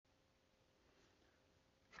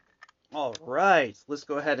All right, let's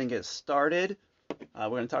go ahead and get started. We're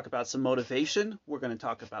going to talk about some motivation. We're going to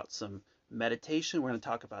talk about some meditation. We're going to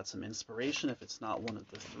talk about some inspiration. If it's not one of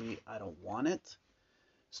the three, I don't want it.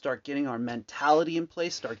 Start getting our mentality in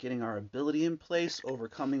place, start getting our ability in place,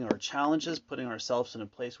 overcoming our challenges, putting ourselves in a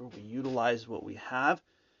place where we utilize what we have,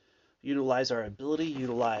 utilize our ability,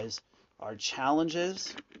 utilize our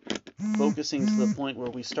challenges, focusing to the point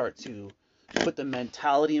where we start to put the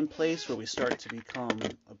mentality in place, where we start to become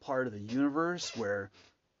a part of the universe, where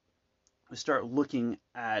we start looking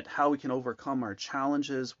at how we can overcome our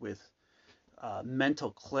challenges with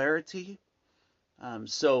mental clarity.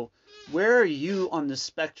 So, where are you on the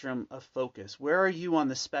spectrum of focus? Where are you on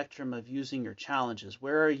the spectrum of using your challenges?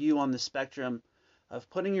 Where are you on the spectrum of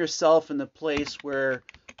putting yourself in the place where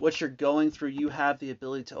what you're going through you have the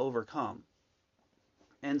ability to overcome?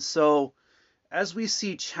 And so, as we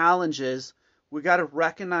see challenges, we got to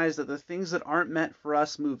recognize that the things that aren't meant for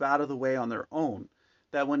us move out of the way on their own.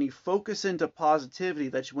 That when you focus into positivity,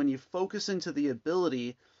 that when you focus into the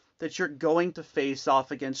ability, that you're going to face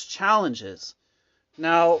off against challenges.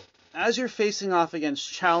 Now, as you're facing off against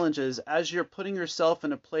challenges, as you're putting yourself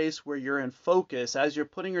in a place where you're in focus, as you're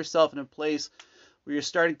putting yourself in a place where you're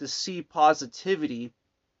starting to see positivity,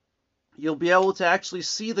 you'll be able to actually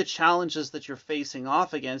see the challenges that you're facing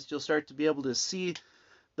off against. You'll start to be able to see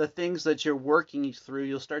the things that you're working through.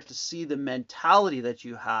 You'll start to see the mentality that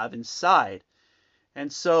you have inside.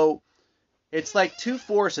 And so it's like two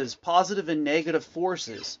forces, positive and negative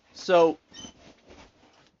forces. So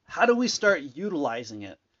how do we start utilizing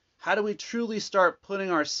it? How do we truly start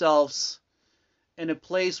putting ourselves in a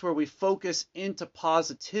place where we focus into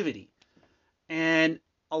positivity? And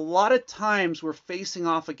a lot of times we're facing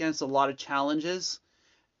off against a lot of challenges.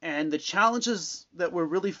 And the challenges that we're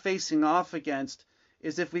really facing off against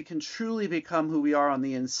is if we can truly become who we are on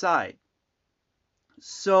the inside.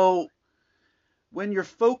 So when you're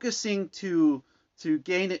focusing to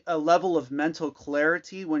gain a level of mental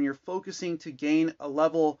clarity, when you're focusing to gain a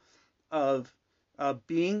level of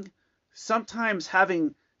being, sometimes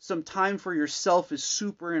having some time for yourself is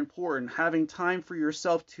super important. Having time for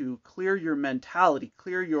yourself to clear your mentality,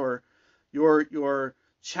 clear your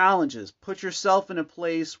challenges, put yourself in a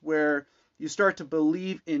place where you start to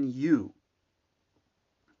believe in you.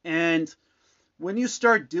 And when you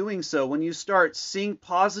start doing so, when you start seeing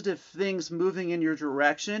positive things moving in your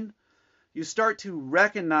direction, you start to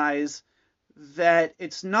recognize that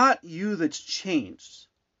it's not you that's changed.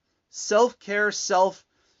 Self-care,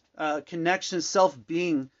 self-connection,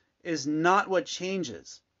 self-being is not what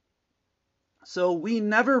changes. So we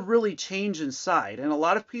never really change inside. And a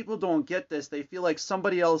lot of people don't get this. They feel like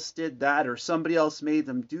somebody else did that or somebody else made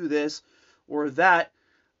them do this or that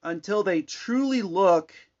until they truly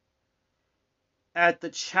look at the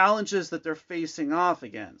challenges that they're facing off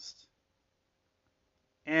against.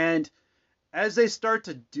 And as they start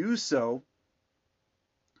to do so,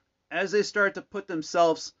 as they start to put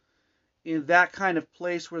themselves in that kind of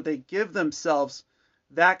place where they give themselves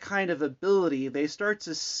that kind of ability, they start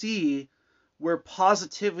to see where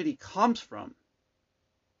positivity comes from.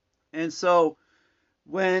 And so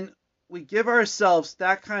when we give ourselves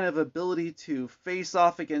that kind of ability to face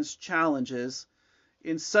off against challenges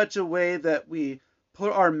in such a way that we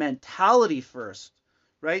put our mentality first,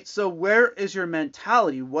 right? So where is your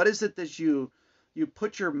mentality? What is it that you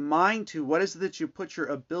put your mind to? What is it that you put your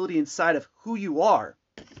ability inside of who you are?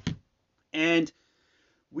 And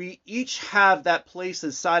we each have that place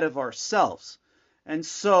inside of ourselves. And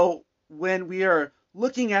so when we are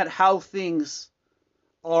looking at how things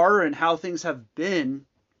are and how things have been,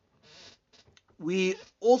 we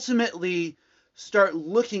ultimately start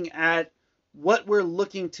looking at what we're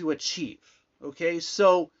looking to achieve. Okay,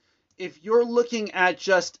 so if you're looking at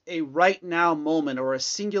just a right now moment or a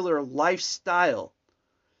singular lifestyle,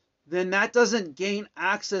 then that doesn't gain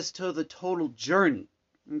access to the total journey.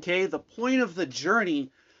 Okay, the point of the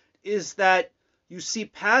journey is that you see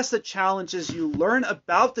past the challenges, you learn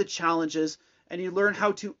about the challenges, and you learn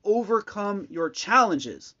how to overcome your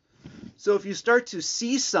challenges. So if you start to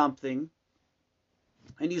see something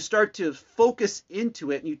and you start to focus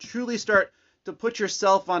into it and you truly start to put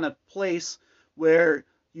yourself on a place where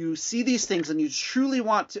you see these things and you truly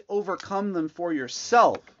want to overcome them for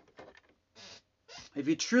yourself, if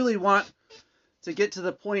you truly want to get to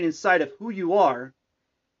the point inside of who you are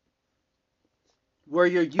where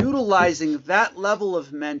you're utilizing that level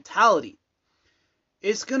of mentality,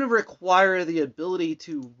 it's going to require the ability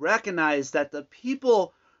to recognize that the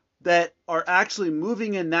people that are actually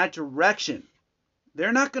moving in that direction,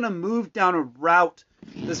 they're not going to move down a route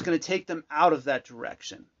that's going to take them out of that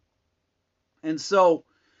direction. And so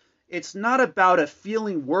it's not about a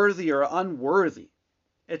feeling worthy or unworthy.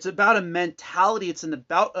 It's about a mentality. It's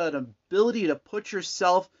about an ability to put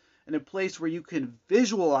yourself in a place where you can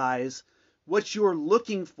visualize what you're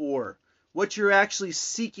looking for, what you're actually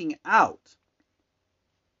seeking out.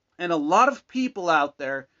 And a lot of people out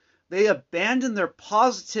there, they abandon their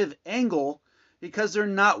positive angle because they're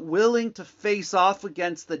not willing to face off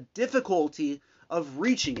against the difficulty of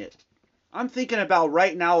reaching it. I'm thinking about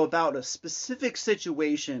right now about a specific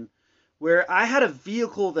situation where I had a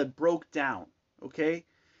vehicle that broke down, okay?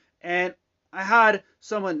 And I had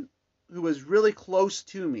someone who was really close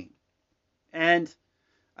to me. And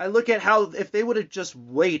I look at how if they would have just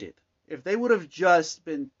waited, if they would have just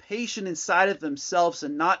been patient inside of themselves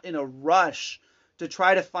and not in a rush to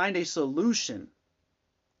try to find a solution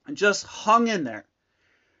and just hung in there,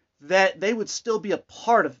 that they would still be a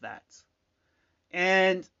part of that.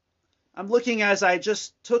 And I'm looking as I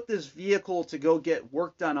just took this vehicle to go get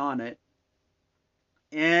work done on it,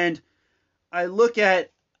 and I look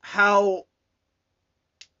at how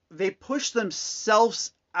they push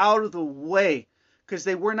themselves out of the way because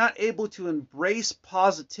they were not able to embrace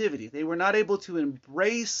positivity. They were not able to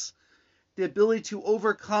embrace the ability to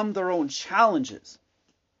overcome their own challenges.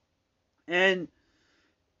 And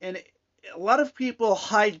a lot of people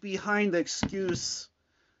hide behind the excuse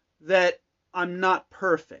that I'm not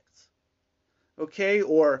perfect. Okay?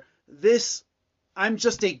 Or I'm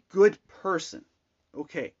just a good person.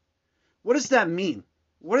 Okay. What does that mean?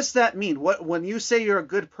 What does that mean? When you say you're a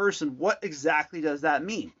good person, what exactly does that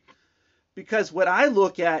mean? Because what I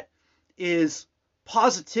look at is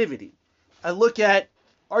positivity. I look at,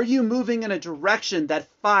 are you moving in a direction that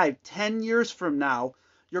 5-10 years from now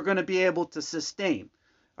you're going to be able to sustain?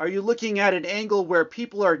 Are you looking at an angle where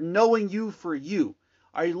people are knowing you for you?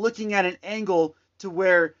 Are you looking at an angle to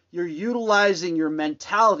where you're utilizing your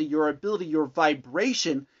mentality, your ability, your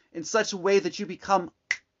vibration in such a way that you become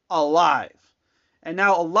alive? And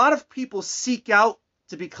now a lot of people seek out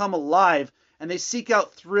to become alive, and they seek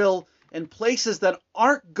out thrill in places that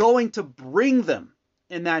aren't going to bring them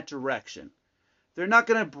in that direction. They're not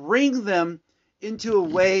going to bring them into a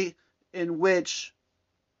way in which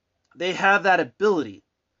they have that ability.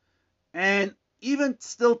 And even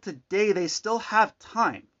still today, they still have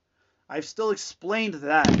time. I've still explained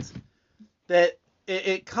that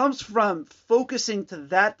it comes from focusing to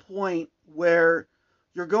that point where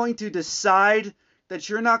you're going to decide that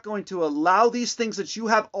you're not going to allow these things that you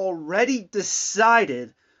have already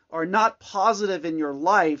decided are not positive in your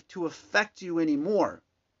life to affect you anymore.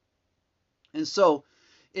 And so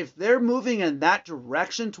if they're moving in that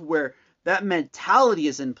direction to where that mentality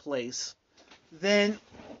is in place, then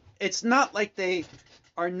it's not like they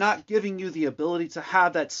are not giving you the ability to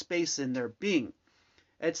have that space in their being.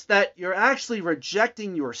 It's that you're actually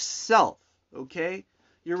rejecting yourself, okay?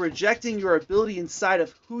 You're rejecting your ability inside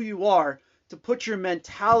of who you are to put your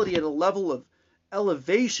mentality at a level of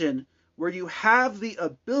elevation where you have the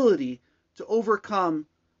ability to overcome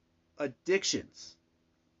addictions,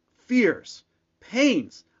 fears,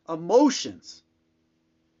 pains, emotions.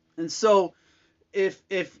 And so if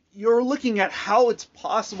you're looking at how it's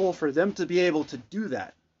possible for them to be able to do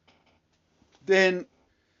that, then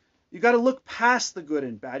you got to look past the good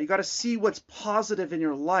and bad. You got to see what's positive in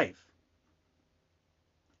your life.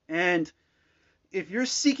 And if you're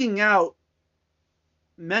seeking out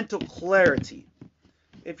mental clarity,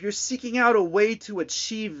 if you're seeking out a way to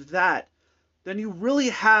achieve that, then you really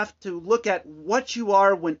have to look at what you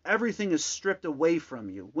are when everything is stripped away from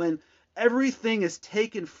you, when everything is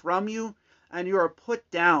taken from you and you are put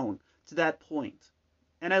down to that point.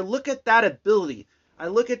 And I look at that ability. I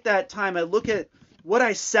look at that time. I look at what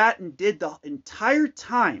I sat and did the entire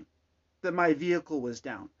time that my vehicle was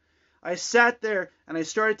down. I sat there and I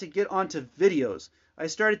started to get onto videos. I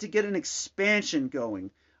started to get an expansion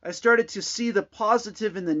going. I started to see the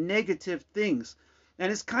positive and the negative things.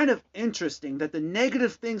 And it's kind of interesting that the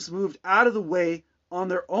negative things moved out of the way on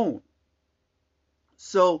their own.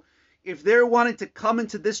 So if they're wanting to come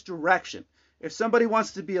into this direction, if somebody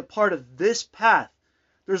wants to be a part of this path,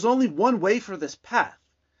 there's only one way for this path.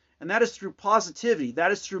 And that is through positivity.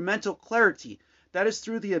 That is through mental clarity. That is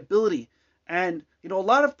through the ability. And, a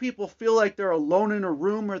lot of people feel like they're alone in a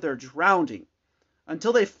room or they're drowning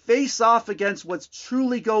until they face off against what's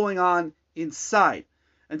truly going on inside,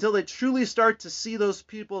 until they truly start to see those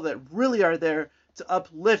people that really are there to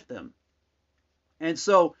uplift them. And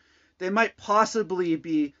so they might possibly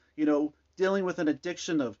be, dealing with an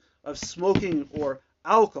addiction of smoking or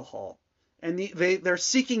alcohol. And they're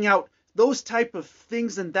seeking out those type of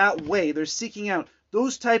things in that way. They're seeking out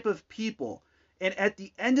those type of people. And at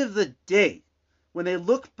the end of the day, when they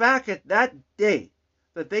look back at that day,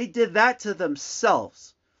 that they did that to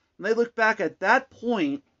themselves. And they look back at that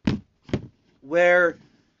point where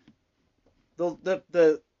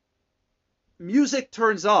the music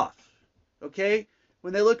turns off, okay?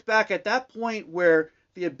 When they look back at that point where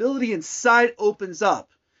the ability inside opens up,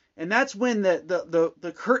 and that's when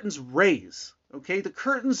the curtains raise, okay? The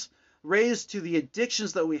curtains raise to the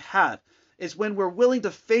addictions that we have. Is when we're willing to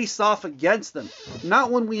face off against them, not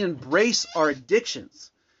when we embrace our addictions,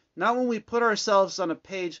 not when we put ourselves on a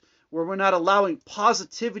page where we're not allowing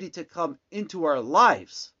positivity to come into our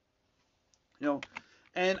lives.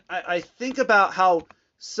 And I think about how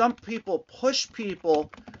some people push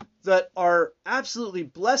people that are absolutely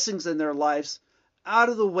blessings in their lives out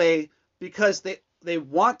of the way because they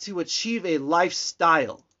want to achieve a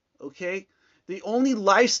lifestyle, okay? The only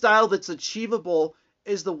lifestyle that's achievable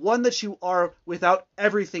is the one that you are without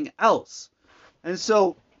everything else. And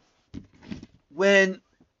so when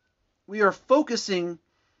we are focusing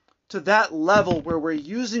to that level where we're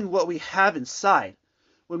using what we have inside,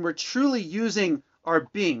 when we're truly using our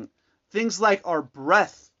being, things like our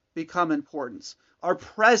breath become important. Our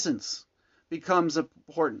presence becomes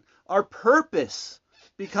important. Our purpose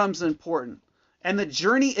becomes important. And the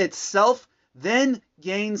journey itself then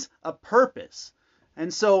gains a purpose.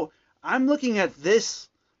 And so I'm looking at this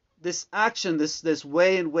action, this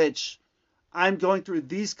way in which I'm going through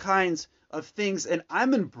these kinds of things, and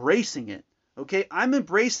I'm embracing it. Okay? I'm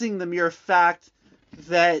embracing the mere fact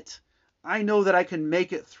that I know that I can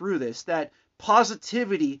make it through this, that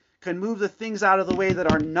positivity can move the things out of the way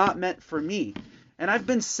that are not meant for me. And I've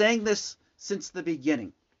been saying this since the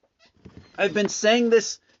beginning. I've been saying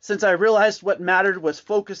this since I realized what mattered was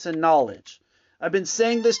focus and knowledge. I've been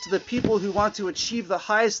saying this to the people who want to achieve the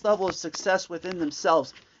highest level of success within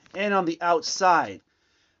themselves and on the outside.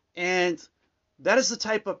 And that is the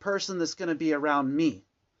type of person that's going to be around me.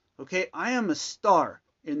 Okay? I am a star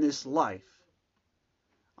in this life.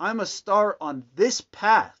 I'm a star on this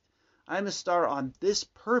path. I'm a star on this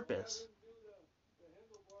purpose.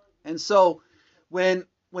 And so when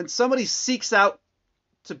somebody seeks out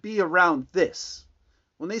to be around this,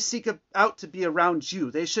 when they seek out to be around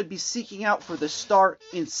you, they should be seeking out for the star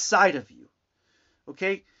inside of you.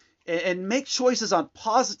 Okay? And make choices on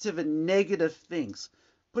positive and negative things.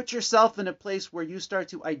 Put yourself in a place where you start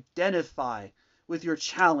to identify with your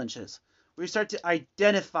challenges, where you start to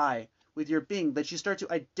identify with your being, that you start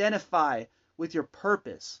to identify with your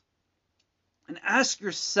purpose. And ask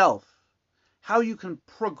yourself how you can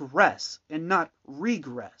progress and not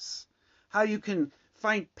regress. How you can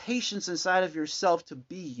find patience inside of yourself to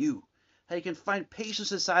be you. How you can find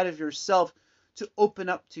patience inside of yourself to open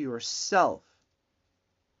up to yourself.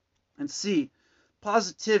 And see,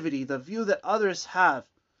 positivity, the view that others have,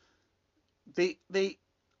 they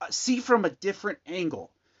see from a different angle.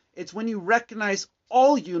 It's when you recognize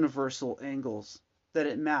all universal angles that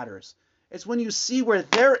it matters. It's when you see where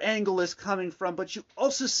their angle is coming from, but you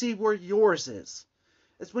also see where yours is.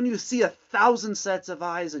 It's when you see 1,000 sets of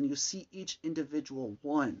eyes and you see each individual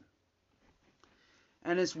one.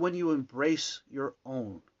 And it's when you embrace your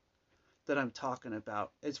own that I'm talking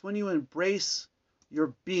about. It's when you embrace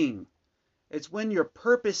your being. It's when your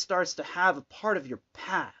purpose starts to have a part of your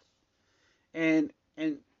path. And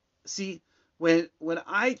see, when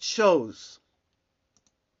I chose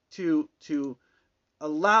to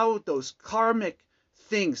allow those karmic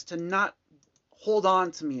things to not hold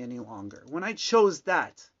on to me any longer, when I chose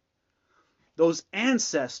that, those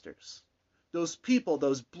ancestors, those people,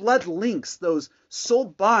 those blood links, those soul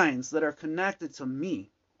binds that are connected to me,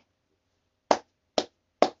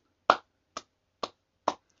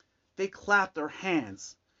 they clapped their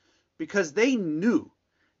hands because they knew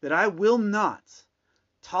that I will not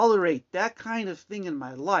tolerate that kind of thing in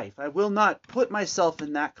my life. I will not put myself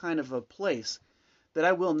in that kind of a place, that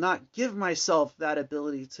I will not give myself that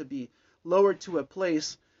ability to be lowered to a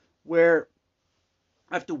place where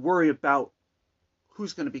I have to worry about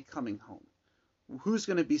who's going to be coming home, who's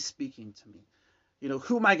going to be speaking to me,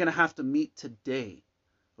 who am I going to have to meet today,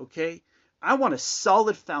 okay? I want a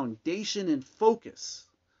solid foundation and focus.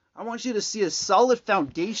 I want you to see a solid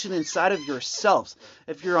foundation inside of yourselves.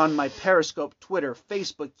 If you're on my Periscope, Twitter,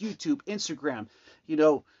 Facebook, YouTube, Instagram,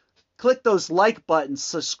 click those like buttons,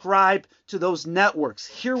 subscribe to those networks,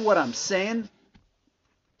 hear what I'm saying.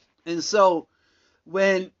 And so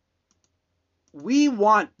when we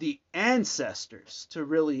want the ancestors to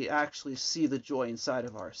really actually see the joy inside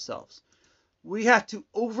of ourselves, we have to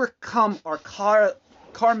overcome our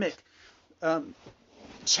karmic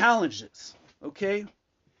challenges, okay?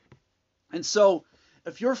 And so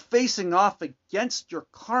if you're facing off against your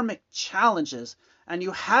karmic challenges and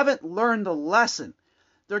you haven't learned the lesson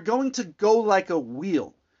they're going to go like a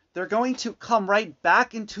wheel. They're going to come right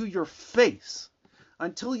back into your face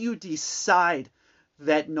until you decide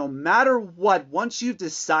that no matter what, once you've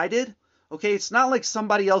decided, okay, it's not like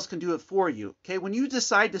somebody else can do it for you. Okay, when you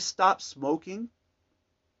decide to stop smoking,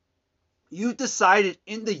 you decided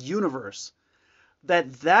in the universe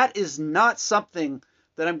that that is not something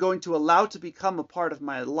that I'm going to allow to become a part of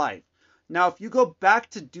my life. Now, if you go back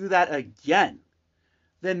to do that again,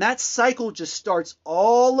 then that cycle just starts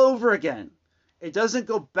all over again. It doesn't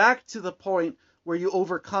go back to the point where you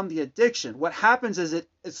overcome the addiction. What happens is it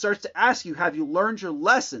starts to ask you, have you learned your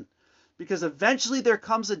lesson? Because eventually there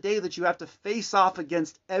comes a day that you have to face off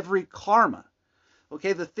against every karma.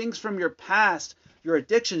 Okay, the things from your past, your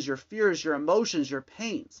addictions, your fears, your emotions, your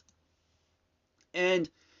pains. And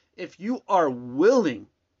if you are willing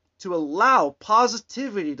to allow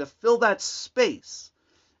positivity to fill that space,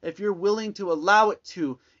 if you're willing to allow it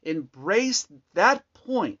to embrace that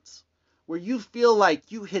point where you feel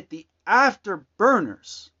like you hit the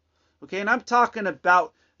afterburners, okay, and I'm talking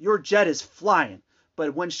about your jet is flying,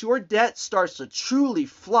 but when your jet starts to truly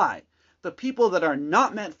fly, the people that are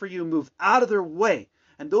not meant for you move out of their way,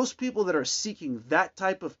 and those people that are seeking that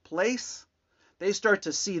type of place, they start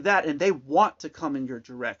to see that and they want to come in your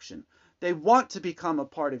direction. They want to become a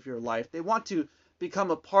part of your life. They want to become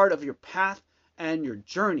a part of your path and your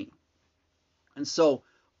journey. And so,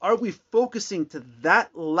 are we focusing to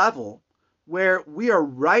that level where we are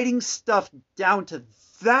writing stuff down to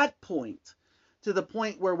that point, to the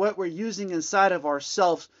point where what we're using inside of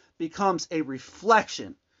ourselves becomes a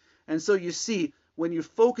reflection? And so you see, when you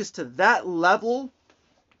focus to that level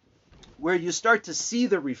where you start to see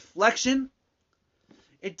the reflection,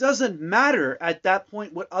 it doesn't matter at that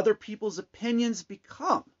point what other people's opinions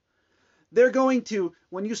become. They're going to,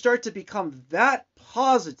 when you start to become that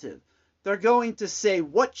positive, they're going to say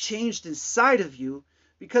what changed inside of you,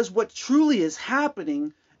 because what truly is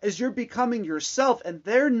happening is you're becoming yourself, and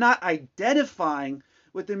they're not identifying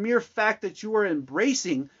with the mere fact that you are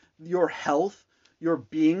embracing your health, your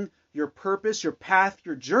being, your purpose, your path,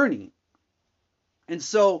 your journey. And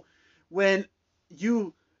so when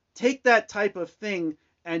you take that type of thing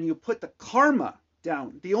and you put the karma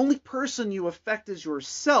down, the only person you affect is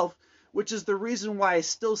yourself, which is the reason why I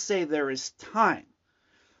still say there is time.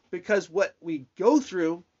 Because what we go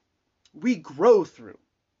through, we grow through.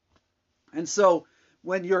 And so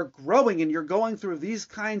when you're growing and you're going through these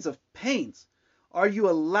kinds of pains, are you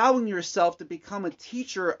allowing yourself to become a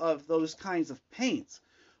teacher of those kinds of pains?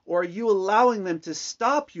 Or are you allowing them to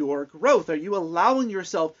stop your growth? Are you allowing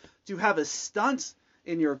yourself to have a stunt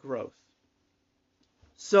in your growth?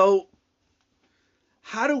 So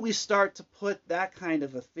how do we start to put that kind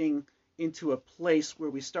of a thing into a place where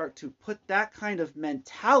we start to put that kind of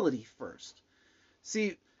mentality first?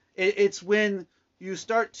 See, it's when you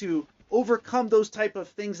start to overcome those type of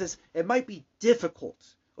things. It might be difficult.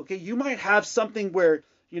 Okay, you might have something where,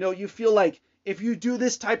 you feel like if you do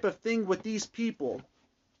this type of thing with these people,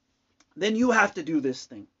 then you have to do this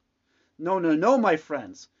thing. No, my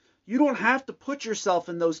friends. You don't have to put yourself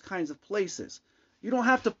in those kinds of places. You don't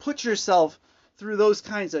have to put yourself through those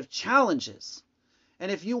kinds of challenges.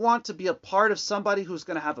 And if you want to be a part of somebody who's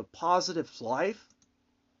going to have a positive life,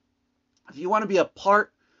 if you want to be a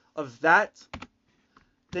part of that,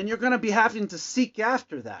 then you're going to be having to seek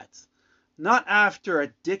after that. Not after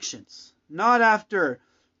addictions. Not after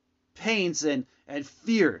pains and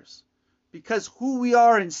fears. Because who we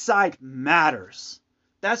are inside matters.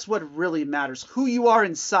 That's what really matters. Who you are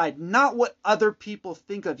inside, not what other people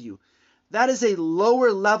think of you. That is a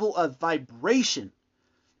lower level of vibration.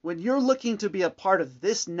 When you're looking to be a part of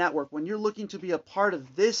this network, when you're looking to be a part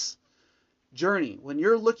of this journey, when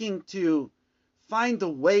you're looking to find a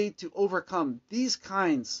way to overcome these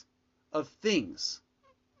kinds of things,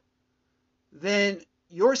 then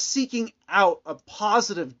you're seeking out a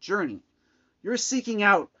positive journey. You're seeking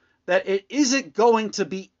out that it isn't going to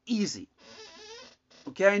be easy.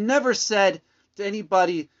 Okay, I never said to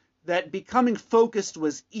anybody that becoming focused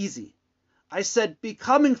was easy. I said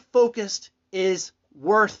becoming focused is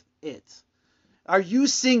worth it. Are you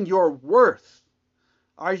seeing your worth?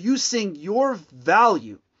 Are you seeing your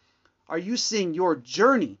value? Are you seeing your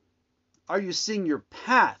journey? Are you seeing your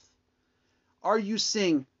path? Are you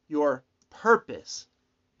seeing your purpose?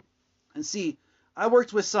 And see, I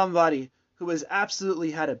worked with somebody who has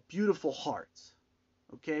absolutely had a beautiful heart.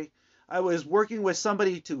 Okay? I was working with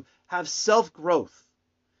somebody to have self-growth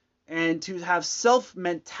and to have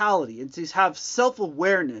self-mentality and to have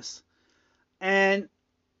self-awareness. And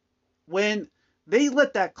when they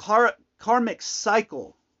let that karmic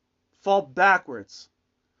cycle fall backwards,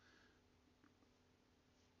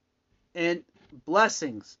 and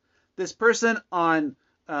blessings. This person on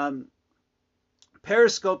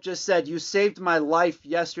Periscope just said, "You saved my life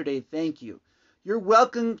yesterday, thank you." You're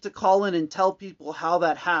welcome to call in and tell people how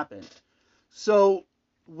that happened. So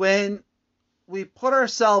when we put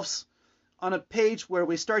ourselves on a page where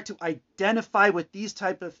we start to identify with these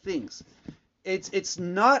type of things, it's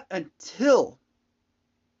not until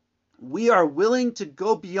we are willing to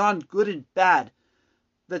go beyond good and bad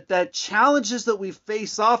that challenges that we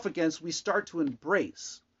face off against, we start to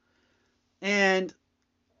embrace. And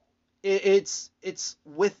it's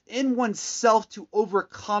within oneself to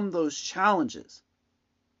overcome those challenges.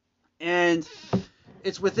 And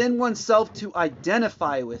it's within oneself to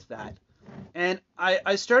identify with that. And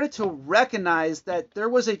I started to recognize that there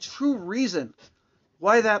was a true reason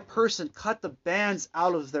why that person cut the bands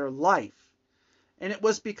out of their life. And it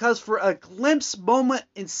was because for a glimpse moment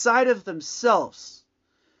inside of themselves,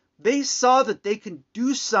 they saw that they can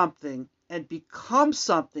do something and become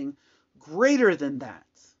something greater than that.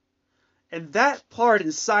 And that part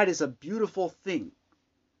inside is a beautiful thing.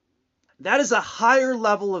 That is a higher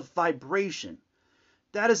level of vibration.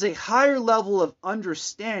 That is a higher level of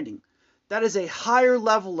understanding. That is a higher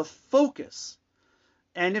level of focus.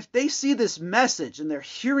 And if they see this message and they're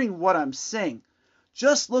hearing what I'm saying,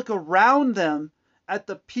 just look around them at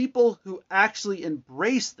the people who actually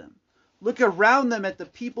embrace them. Look around them at the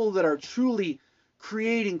people that are truly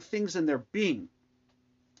creating things in their being,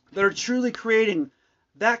 that are truly creating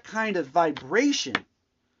that kind of vibration.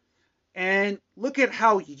 And look at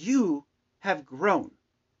how you have grown.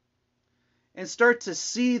 And start to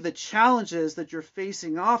see the challenges that you're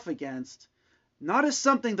facing off against, not as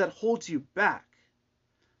something that holds you back,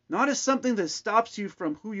 not as something that stops you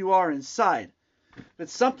from who you are inside, but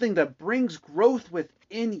something that brings growth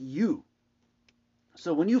within you.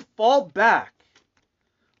 So when you fall back,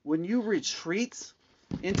 when you retreat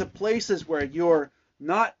into places where you're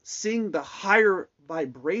not seeing the higher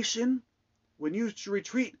vibration, when you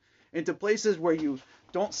retreat into places where you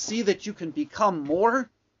don't see that you can become more,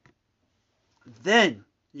 then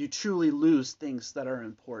you truly lose things that are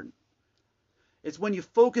important. It's when you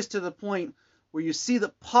focus to the point where you see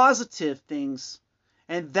the positive things,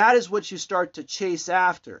 and that is what you start to chase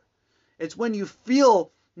after. It's when you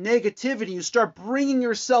feel negativity, you start bringing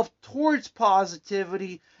yourself towards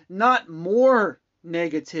positivity, not more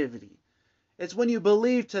negativity. It's when you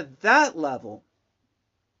believe to that level,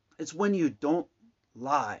 it's when you don't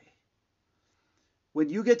lie. When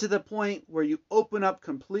you get to the point where you open up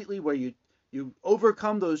completely, where you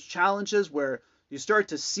overcome those challenges, where you start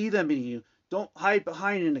to see them and you don't hide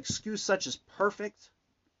behind an excuse such as perfect,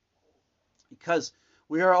 because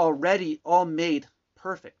we are already all made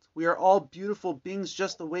perfect. We are all beautiful beings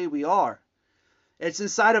just the way we are. It's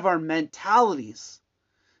inside of our mentalities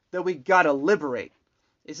that we gotta liberate.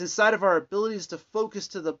 It's inside of our abilities to focus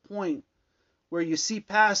to the point where you see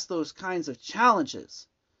past those kinds of challenges.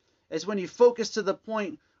 It's when you focus to the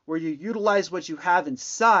point where you utilize what you have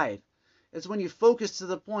inside. It's when you focus to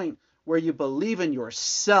the point where you believe in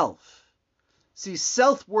yourself. See,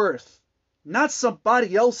 self-worth, not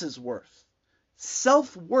somebody else's worth.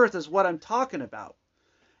 Self-worth is what I'm talking about.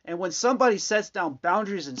 And when somebody sets down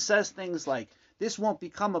boundaries and says things like, this won't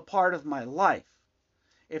become a part of my life,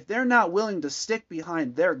 if they're not willing to stick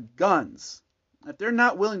behind their guns, if they're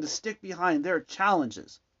not willing to stick behind their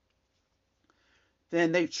challenges,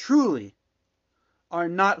 then they truly are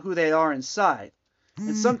not who they are inside.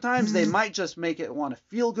 And sometimes they might just make it want to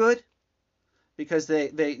feel good because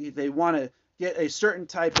they want to get a certain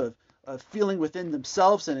type of feeling within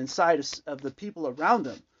themselves and inside of the people around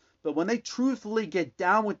them. But when they truthfully get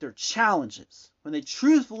down with their challenges, when they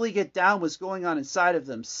truthfully get down what's going on inside of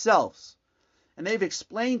themselves, and they've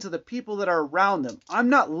explained to the people that are around them, I'm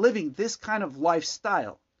not living this kind of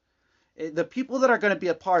lifestyle. The people that are going to be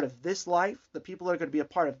a part of this life, the people that are going to be a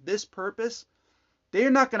part of this purpose,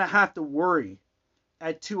 they're not going to have to worry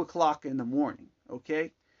at 2 o'clock in the morning,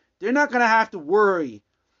 okay? They're not going to have to worry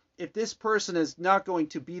if this person is not going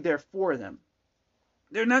to be there for them.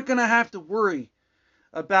 They're not going to have to worry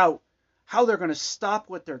about how they're going to stop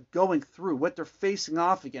what they're going through, what they're facing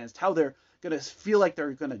off against, how they're going to feel like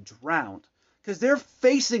they're going to drown. Because they're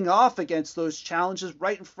facing off against those challenges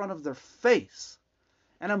right in front of their face.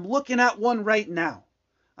 And I'm looking at one right now.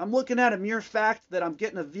 I'm looking at a mere fact that I'm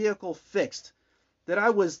getting a vehicle fixed, that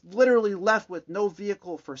I was literally left with no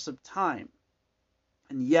vehicle for some time.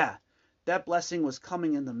 And yeah, that blessing was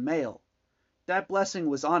coming in the mail. That blessing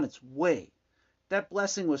was on its way. That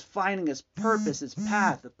blessing was finding its purpose, its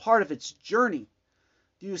path, a part of its journey.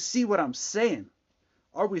 Do you see what I'm saying?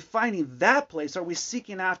 Are we finding that place? Are we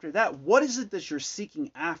seeking after that? What is it that you're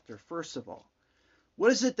seeking after, first of all?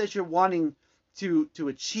 What is it that you're wanting to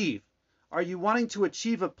achieve? Are you wanting to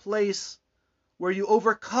achieve a place where you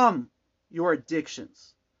overcome your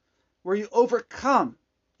addictions, where you overcome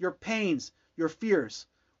your pains, your fears,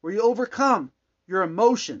 where you overcome your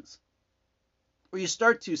emotions, where you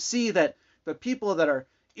start to see that the people that are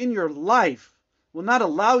in your life will not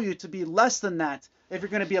allow you to be less than that if you're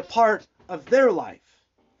going to be a part of their life?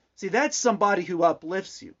 See, that's somebody who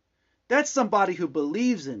uplifts you. That's somebody who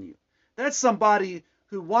believes in you. That's somebody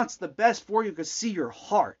who wants the best for you, can see your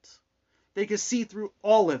heart. They can see through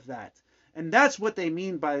all of that. And that's what they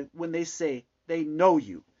mean by when they say they know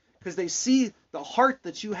you. Because they see the heart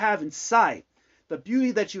that you have inside, the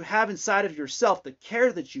beauty that you have inside of yourself, the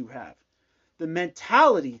care that you have, the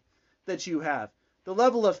mentality that you have, the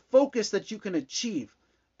level of focus that you can achieve.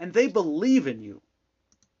 And they believe in you.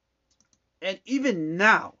 And even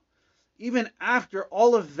now, even after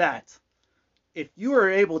all of that, if you are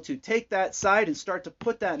able to take that side and start to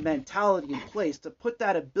put that mentality in place, to put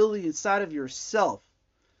that ability inside of yourself,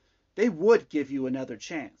 they would give you another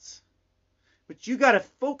chance. But you got to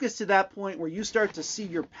focus to that point where you start to see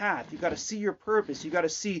your path. You got to see your purpose. You got to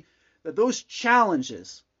see that those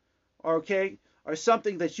challenges are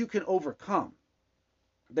something that you can overcome.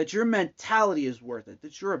 That your mentality is worth it.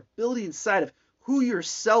 That your ability inside of who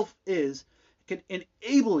yourself is can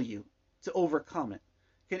enable you to overcome it.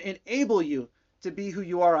 Can enable you to be who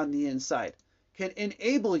you are on the inside. Can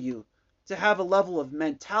enable you to have a level of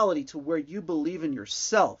mentality to where you believe in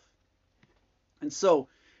yourself. And so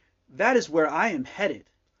that is where I am headed.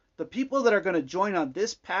 The people that are going to join on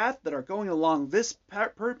this path, that are going along this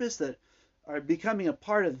purpose, that are becoming a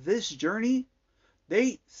part of this journey,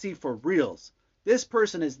 they see for reals. This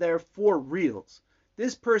person is there for reals.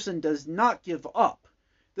 This person does not give up.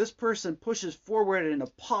 This person pushes forward in a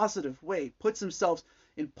positive way, puts themselves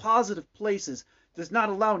in positive places, does not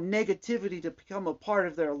allow negativity to become a part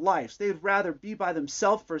of their lives. They'd rather be by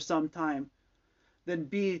themselves for some time than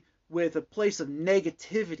be with a place of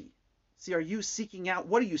negativity. See, are you seeking out?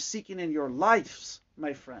 What are you seeking in your lives,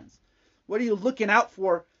 my friends? What are you looking out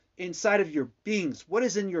for inside of your beings? What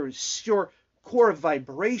is in your core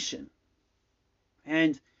vibration?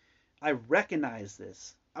 And I recognize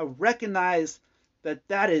this. I recognize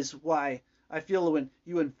that is why I feel when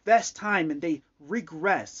you invest time and they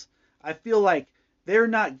regress, I feel like they're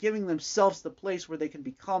not giving themselves the place where they can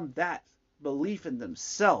become that belief in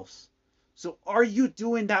themselves. So are you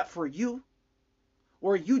doing that for you?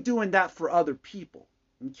 Or are you doing that for other people?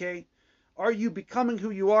 Okay? Are you becoming who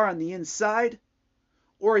you are on the inside?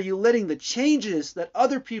 Or are you letting the changes that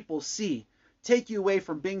other people see take you away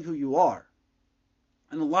from being who you are?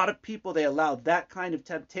 And a lot of people, they allow that kind of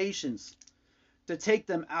temptations to take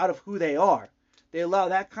them out of who they are. They allow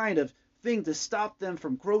that kind of thing to stop them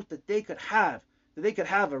from growth that they could have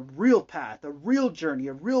a real path, a real journey,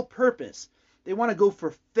 a real purpose. They want to go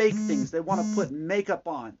for fake things. They want to put makeup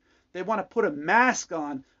on. They want to put a mask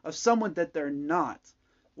on of someone that they're not.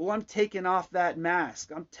 Well, I'm taking off that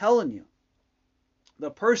mask. I'm telling you,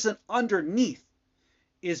 the person underneath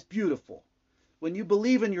is beautiful. When you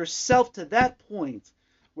believe in yourself to that point,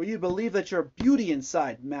 where you believe that your beauty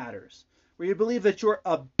inside matters, where you believe that your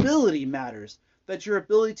ability matters, that your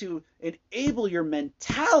ability to enable your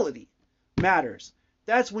mentality matters,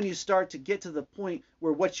 that's when you start to get to the point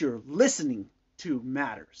where what you're listening to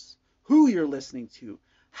matters. Who you're listening to,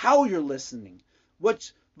 how you're listening,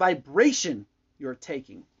 what vibration you're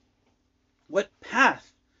taking, what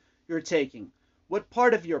path you're taking, what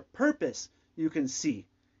part of your purpose you can see.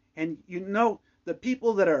 And you know, the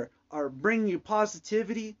people that are bringing you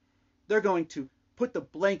positivity, they're going to put the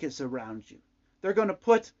blankets around you. They're going to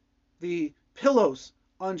put the pillows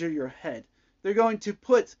under your head. They're going to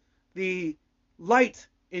put the light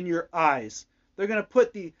in your eyes. They're going to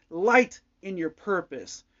put the light in your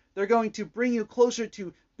purpose. They're going to bring you closer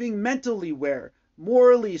to being mentally aware,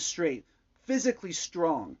 morally straight, physically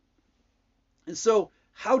strong. And so,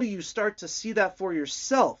 how do you start to see that for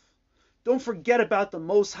yourself? Don't forget about the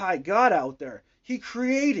Most High God out there. He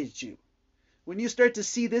created you. When you start to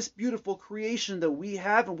see this beautiful creation that we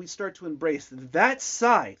have and we start to embrace that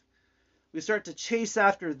side, we start to chase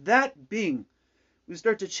after that being, we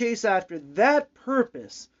start to chase after that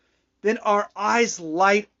purpose, then our eyes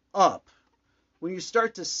light up. When you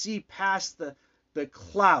start to see past the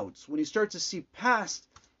clouds, when you start to see past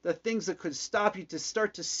the things that could stop you, to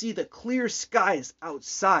start to see the clear skies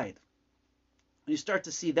outside, and you start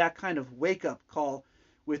to see that kind of wake-up call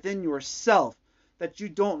within yourself, that you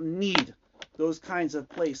don't need those kinds of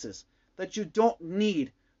places, that you don't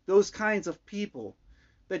need those kinds of people,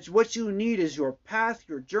 that what you need is your path,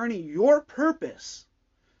 your journey, your purpose,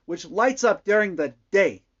 which lights up during the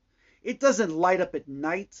day. It doesn't light up at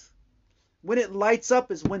night. When it lights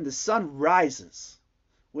up is when the sun rises.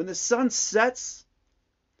 When the sun sets,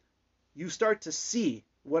 you start to see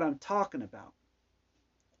what I'm talking about.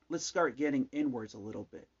 Let's start getting inwards a little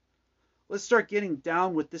bit. Let's start getting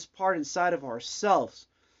down with this part inside of ourselves.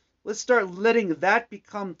 Let's start letting that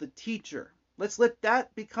become the teacher. Let's let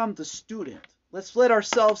that become the student. Let's let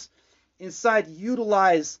ourselves inside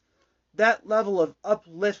utilize that level of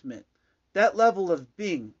upliftment, that level of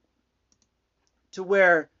being, to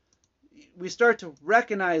where we start to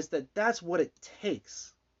recognize that that's what it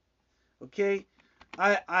takes. Okay?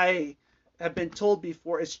 I have been told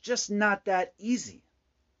before, it's just not that easy.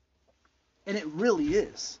 And it really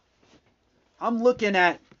is. I'm looking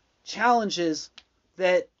at challenges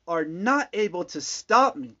that are not able to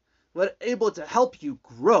stop me, but able to help you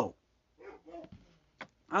grow.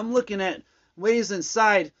 I'm looking at ways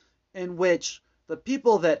inside in which the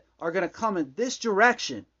people that are going to come in this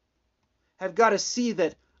direction have got to see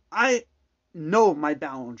that I know my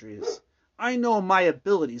boundaries. I know my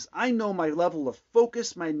abilities. I know my level of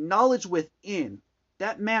focus, my knowledge within.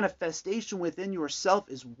 That manifestation within yourself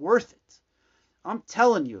is worth it. I'm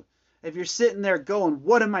telling you, if you're sitting there going,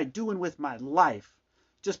 what am I doing with my life?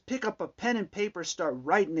 Just pick up a pen and paper, start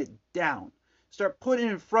writing it down. Start putting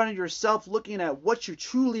it in front of yourself, looking at what you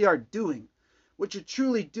truly are doing. What you're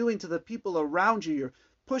truly doing to the people around you. You're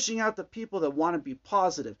pushing out the people that want to be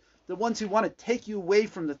positive. The ones who want to take you away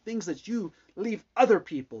from the things that you leave other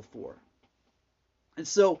people for. And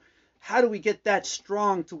so, how do we get that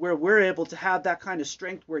strong to where we're able to have that kind of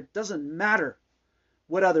strength where it doesn't matter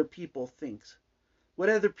what other people think, what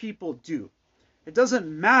other people do. It doesn't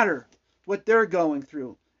matter what they're going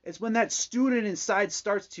through. It's when that student inside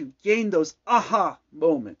starts to gain those aha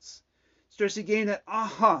moments, starts to gain that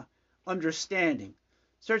aha understanding,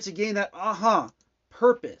 starts to gain that aha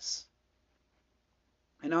purpose.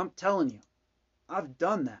 And I'm telling you, I've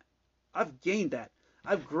done that. I've gained that.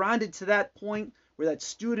 I've grinded to that point where that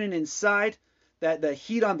student inside, that the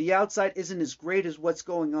heat on the outside isn't as great as what's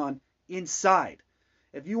going on inside.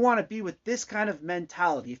 If you want to be with this kind of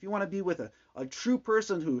mentality, if you want to be with a true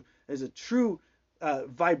person who is a true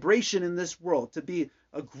vibration in this world, to be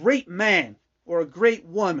a great man or a great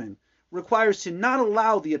woman, requires to not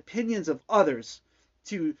allow the opinions of others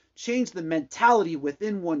to change the mentality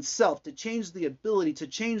within oneself, to change the ability, to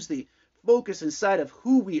change the focus inside of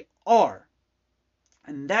who we are.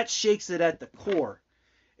 And that shakes it at the core.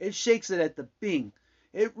 It shakes it at the being.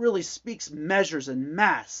 It really speaks measures and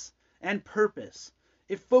mass and purpose.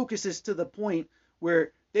 It focuses to the point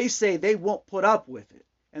where they say they won't put up with it.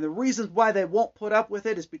 And the reasons why they won't put up with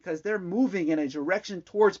it is because they're moving in a direction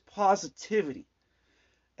towards positivity.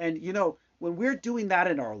 And, when we're doing that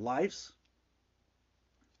in our lives,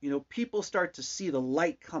 people start to see the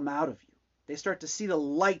light come out of you. They start to see the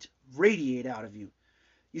light radiate out of you.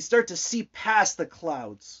 You start to see past the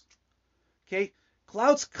clouds. Okay?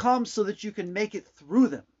 Clouds come so that you can make it through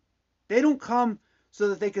them. They don't come so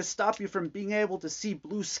that they can stop you from being able to see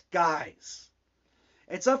blue skies.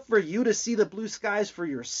 It's up for you to see the blue skies for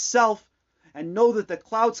yourself and know that the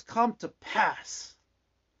clouds come to pass.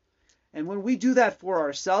 And when we do that for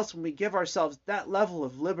ourselves, when we give ourselves that level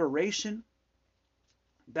of liberation,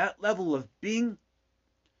 that level of being,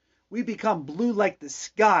 we become blue like the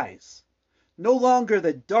skies. No longer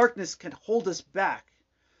the darkness can hold us back.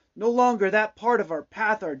 No longer that part of our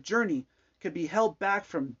path, our journey, can be held back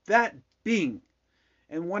from that being.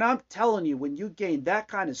 And when I'm telling you, when you gain that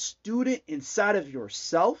kind of student inside of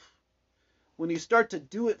yourself, when you start to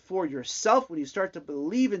do it for yourself, when you start to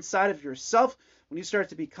believe inside of yourself, when you start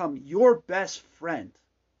to become your best friend,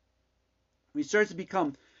 when you start to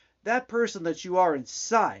become that person that you are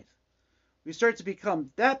inside, when you start to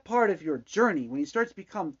become that part of your journey, when you start to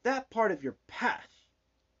become that part of your path,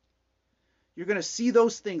 you're going to see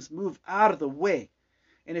those things move out of the way.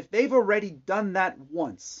 And if they've already done that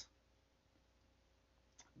once,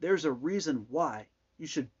 there's a reason why you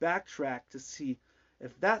should backtrack to see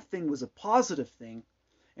if that thing was a positive thing,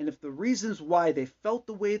 and if the reasons why they felt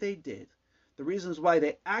the way they did, the reasons why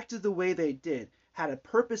they acted the way they did, had a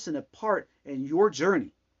purpose and a part in your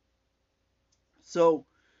journey. So,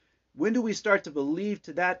 when do we start to believe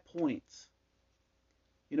to that point?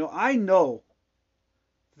 I know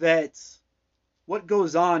that what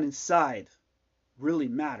goes on inside really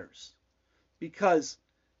matters, because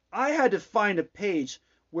I had to find a page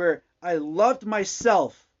where I loved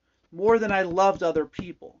myself more than I loved other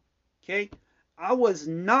people. Okay? I was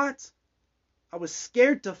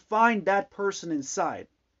scared to find that person inside.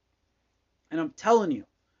 And I'm telling you,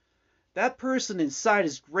 that person inside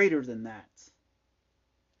is greater than that.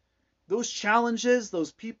 Those challenges,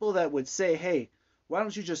 those people that would say, hey, why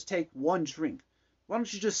don't you just take one drink? Why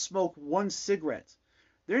don't you just smoke one cigarette?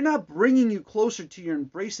 They're not bringing you closer to your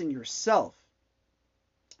embracing yourself.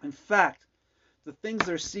 In fact, the things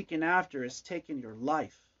they're seeking after is taking your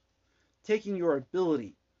life, taking your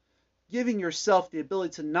ability, giving yourself the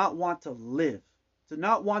ability to not want to live, to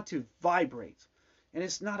not want to vibrate. And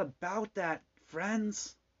it's not about that,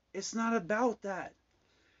 friends. It's not about that.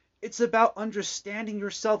 It's about understanding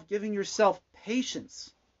yourself, giving yourself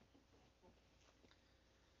patience,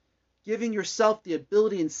 giving yourself the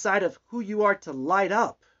ability inside of who you are to light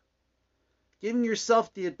up, giving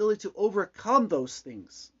yourself the ability to overcome those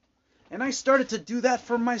things. And I started to do that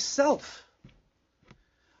for myself.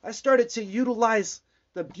 I started to utilize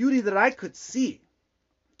the beauty that I could see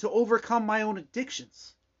to overcome my own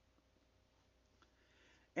addictions.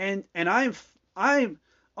 And I'm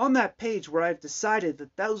on that page where I've decided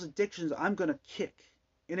that those addictions I'm going to kick.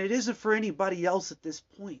 And it isn't for anybody else at this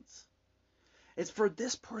point. It's for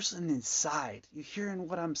this person inside. You hearing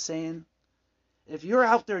what I'm saying? If you're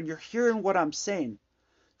out there and you're hearing what I'm saying,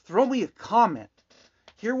 throw me a comment.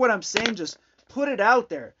 Hear what I'm saying? Just put it out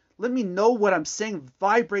there. Let me know what I'm saying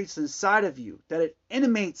vibrates inside of you, that it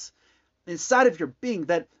emanates inside of your being,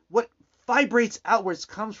 that what vibrates outwards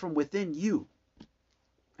comes from within you.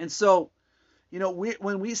 And so,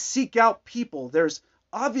 when we seek out people, there's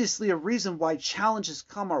obviously a reason why challenges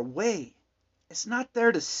come our way. It's not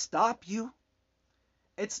there to stop you.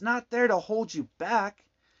 It's not there to hold you back.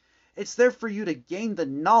 It's there for you to gain the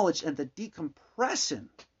knowledge and the decompression.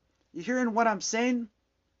 You hearing what I'm saying?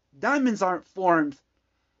 Diamonds aren't formed.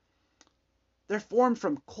 They're formed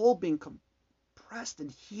from coal being compressed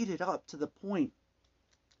and heated up to the point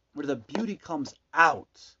where the beauty comes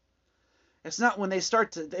out. It's not when they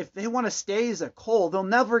start to, if they want to stay as a coal, they'll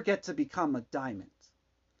never get to become a diamond.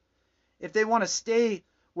 If they want to stay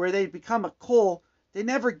where they become a coal, they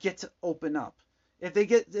never get to open up.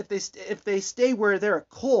 If they stay where they're a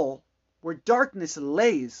coal, where darkness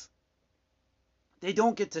lays, they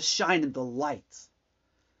don't get to shine in the light.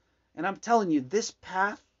 And I'm telling you, this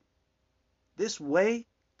path, this way,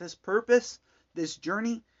 this purpose, this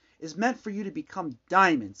journey is meant for you to become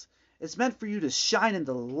diamonds. It's meant for you to shine in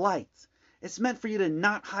the light. It's meant for you to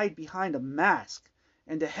not hide behind a mask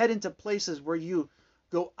and to head into places where you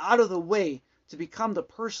go out of the way to become the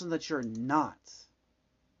person that you're not.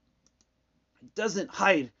 It doesn't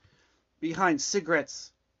hide behind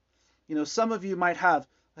cigarettes. Some of you might have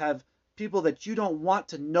people that you don't want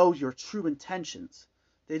to know your true intentions.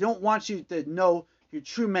 They don't want you to know your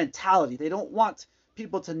true mentality. They don't want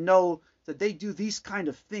people to know that they do these kind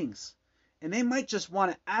of things. And they might just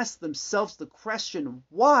want to ask themselves the question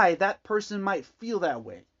why that person might feel that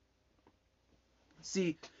way.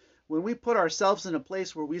 See, when we put ourselves in a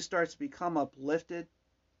place where we start to become uplifted,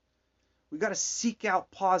 we got to seek out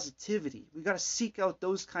positivity. We got to seek out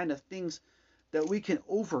those kind of things that we can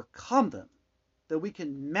overcome them, that we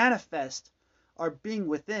can manifest our being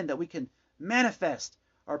within, that we can manifest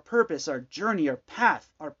our purpose, our journey, our path,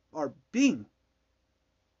 our being.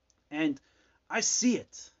 And I see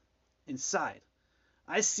it inside.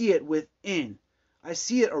 I see it within. I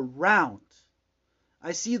see it around.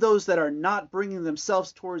 I see those that are not bringing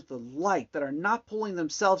themselves towards the light, that are not pulling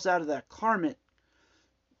themselves out of that karmic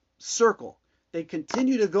circle. They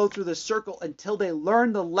continue to go through the circle until they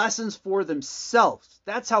learn the lessons for themselves.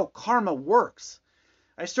 That's how karma works.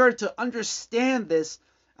 I started to understand this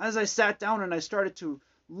as I sat down and I started to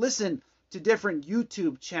listen to different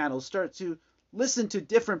YouTube channels, start to listen to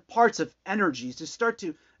different parts of energies, to start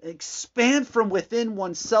to expand from within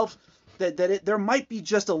oneself, that there might be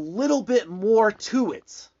just a little bit more to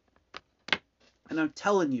it. And I'm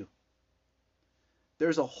telling you,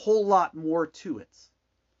 there's a whole lot more to it.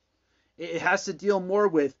 It has to deal more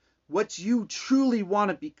with what you truly want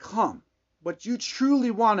to become, what you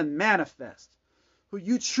truly want to manifest, who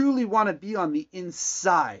you truly want to be on the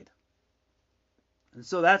inside. And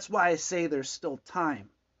so that's why I say there's still time.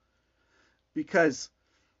 Because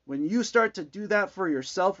when you start to do that for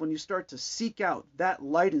yourself, when you start to seek out that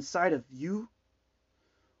light inside of you,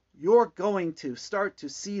 you're going to start to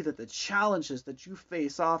see that the challenges that you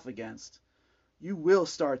face off against, you will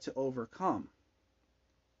start to overcome.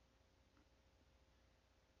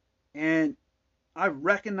 And I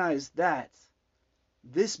recognize that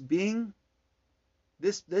this being,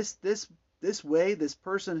 this way, this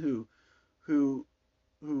person who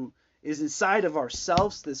is inside of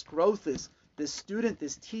ourselves, this growth, this student,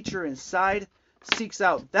 this teacher inside, seeks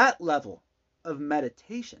out that level of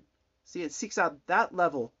meditation. See, it seeks out that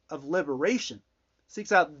level of liberation,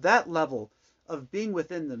 seeks out that level of being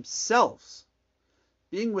within themselves,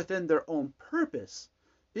 being within their own purpose,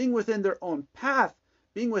 being within their own path,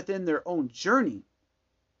 being within their own journey.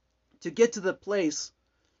 to get to the place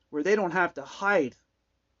where they don't have to hide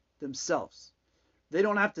themselves. They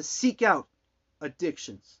don't have to seek out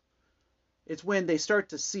addictions. It's when they start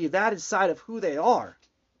to see that inside of who they are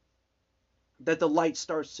that the light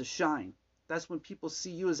starts to shine. That's when people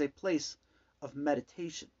see you as a place of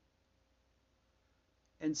meditation.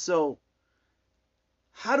 And so,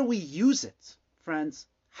 how do we use it, friends?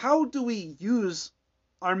 How do we use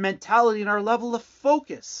our mentality and our level of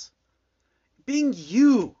focus? Being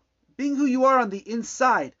you, being who you are on the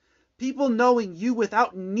inside, people knowing you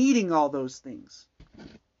without needing all those things,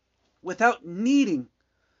 without needing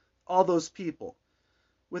all those people,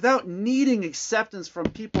 without needing acceptance from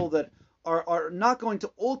people that are not going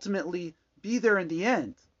to ultimately be there in the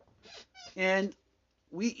end. And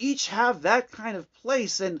we each have that kind of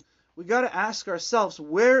place, and we got to ask ourselves,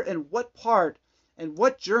 where and what part and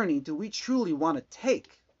what journey do we truly want to take?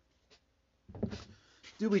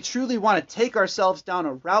 Do we truly want to take ourselves down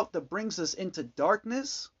a route that brings us into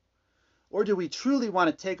darkness? Or do we truly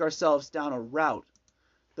want to take ourselves down a route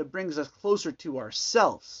that brings us closer to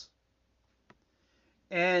ourselves?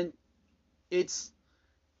 And it's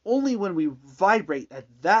only when we vibrate at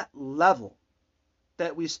that level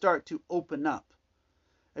that we start to open up.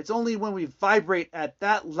 It's only when we vibrate at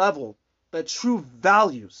that level that true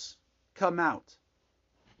values come out.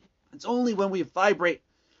 It's only when we vibrate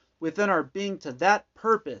within our being to that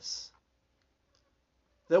purpose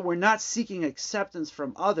that we're not seeking acceptance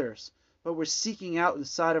from others, but we're seeking out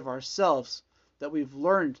inside of ourselves that we've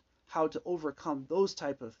learned how to overcome those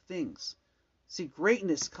type of things. See,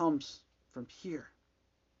 greatness comes from here.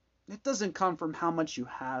 It doesn't come from how much you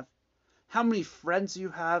have, how many friends you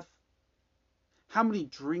have, how many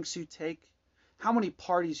drinks you take, how many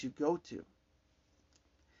parties you go to.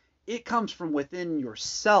 It comes from within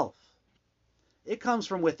yourself. It comes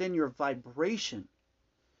from within your vibration.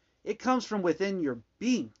 It comes from within your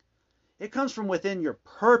being. It comes from within your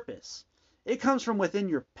purpose. It comes from within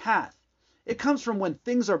your path. It comes from when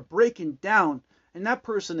things are breaking down and that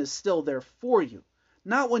person is still there for you.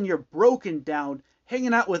 Not when you're broken down,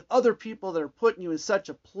 hanging out with other people that are putting you in such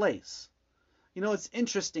a place. You know, it's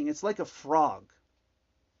interesting. It's like a frog.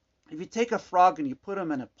 If you take a frog and you put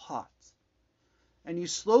him in a pot, and you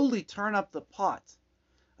slowly turn up the pot,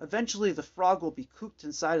 eventually the frog will be cooked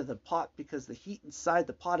inside of the pot because the heat inside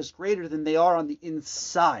the pot is greater than they are on the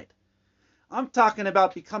inside. I'm talking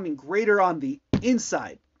about becoming greater on the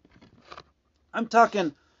inside. I'm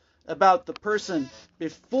talking about the person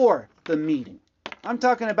before the meeting. I'm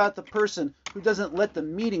talking about the person who doesn't let the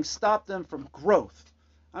meeting stop them from growth.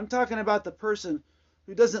 I'm talking about the person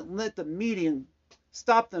who doesn't let the meeting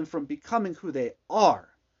stop them from becoming who they are.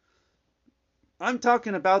 I'm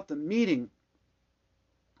talking about the meeting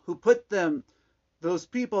who put them, those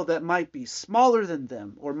people that might be smaller than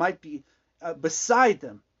them or might be beside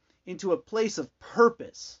them, into a place of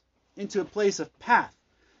purpose, into a place of path,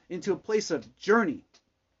 into a place of journey.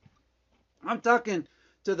 I'm talking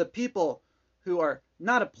to the people who are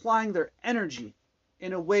not applying their energy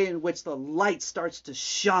in a way in which the light starts to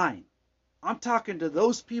shine. I'm talking to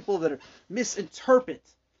those people that misinterpret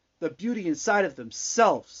the beauty inside of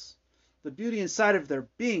themselves, the beauty inside of their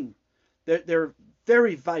being, their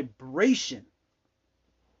very vibration,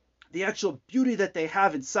 the actual beauty that they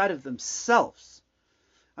have inside of themselves.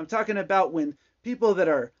 I'm talking about when people that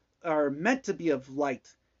are meant to be of light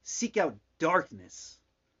seek out darkness.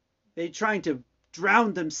 They're trying to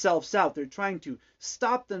drown themselves out. They're trying to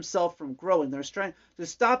stop themselves from growing. They're trying to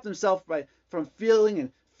stop themselves from feeling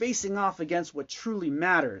and facing off against what truly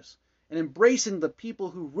matters and embracing the people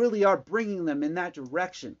who really are bringing them in that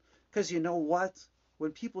direction. Because you know what?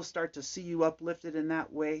 When people start to see you uplifted in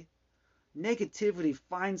that way, negativity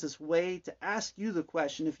finds its way to ask you the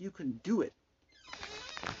question if you can do it.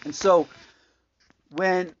 And so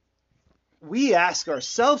when we ask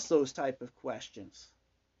ourselves those type of questions,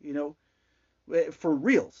 you know, for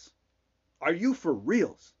reals, are you for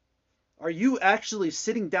reals? Are you actually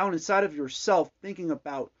sitting down inside of yourself thinking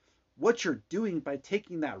about what you're doing by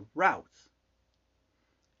taking that route?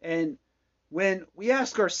 And when we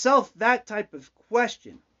ask ourselves that type of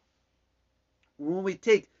question, when we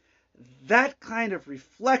take that kind of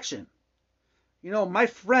reflection, you know, my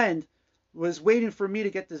friend was waiting for me to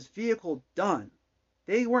get this vehicle done.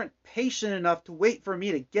 They weren't patient enough to wait for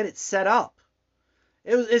me to get it set up.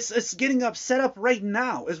 It's getting up set up right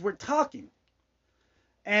now as we're talking.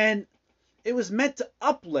 And it was meant to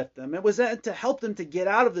uplift them. It was meant to help them to get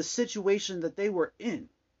out of the situation that they were in.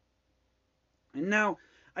 And now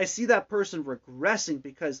I see that person regressing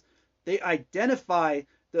because they identify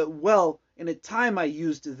that, well, in a time I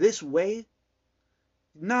used this way.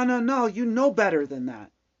 No, you know better than that.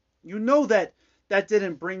 You know that that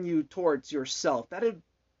didn't bring you towards yourself. That it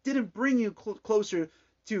didn't bring you closer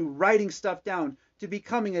to writing stuff down, to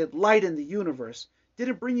becoming a light in the universe.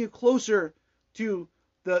 Didn't bring you closer to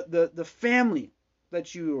the family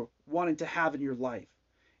that you wanted to have in your life.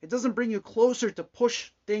 It doesn't bring you closer to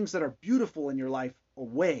push things that are beautiful in your life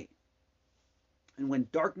away. And when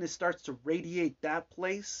darkness starts to radiate that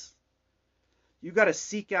place, you got to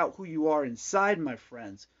seek out who you are inside, my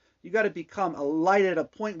friends. You got to become a light at a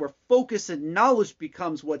point where focus and knowledge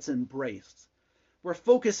becomes what's embraced. Where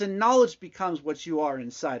focus and knowledge becomes what you are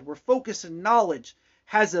inside. Where focus and knowledge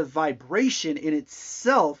has a vibration in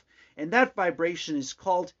itself, and that vibration is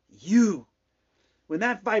called you. When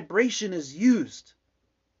that vibration is used,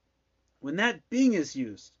 when that being is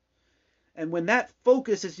used, and when that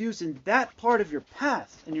focus is used in that part of your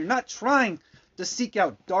path, and you're not trying to seek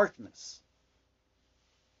out darkness,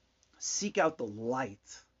 seek out the light.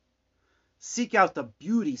 Seek out the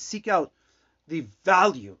beauty. Seek out the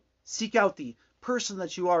value. Seek out the person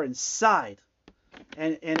that you are inside.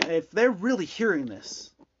 And if they're really hearing this,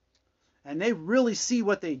 and they really see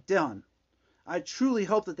what they've done, I truly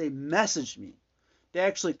hope that they message me. They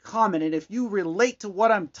actually comment. And if you relate to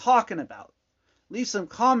what I'm talking about, leave some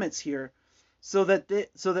comments here so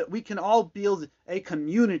that we can all build a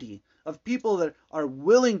community of people that are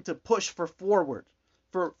willing to push for forward,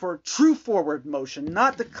 for true forward motion,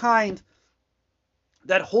 not the kind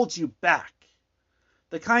that holds you back,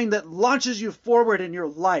 the kind that launches you forward in your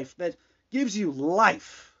life, that gives you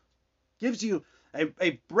life, gives you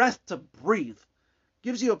a breath to breathe,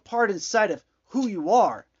 gives you a part inside of who you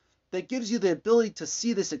are, that gives you the ability to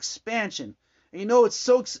see this expansion. And you know, it's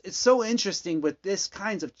so interesting with this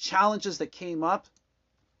kinds of challenges that came up.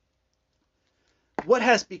 What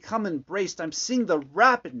has become embraced, I'm seeing the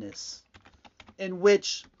rapidness in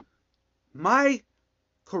which my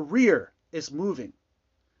career is moving.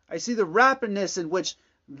 I see the rapidness in which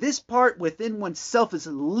this part within oneself is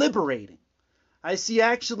liberating. I see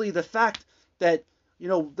actually the fact that, you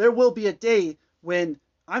know, there will be a day when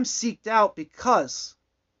I'm seeked out because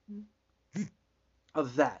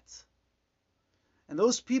of that. And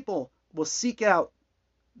those people will seek out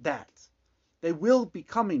that. They will be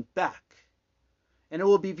coming back. And it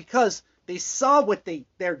will be because they saw what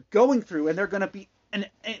they're going through, and they're going to be, and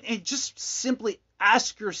just simply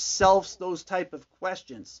ask yourselves those type of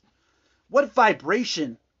questions. What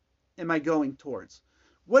vibration am I going towards?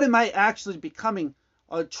 What am I actually becoming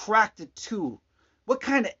attracted to? What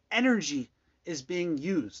kind of energy is being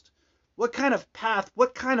used? What kind of path,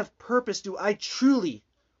 what kind of purpose do I truly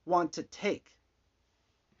want to take?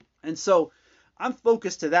 And so I'm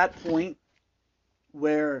focused to that point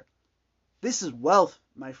where this is wealth,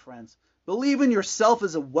 my friends. Believe in yourself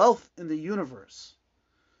as a wealth in the universe.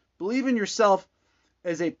 Believe in yourself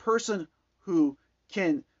as a person who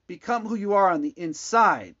can become who you are on the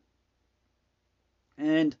inside.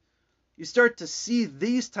 And you start to see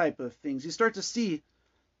these type of things. You start to see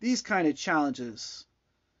these kind of challenges.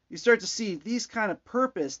 You start to see these kind of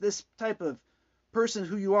purpose, this type of person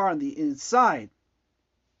who you are on the inside.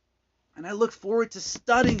 And I look forward to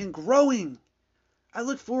studying and growing. I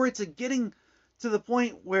look forward to getting to the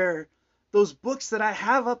point where those books that I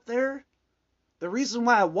have up there, the reason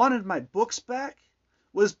why I wanted my books back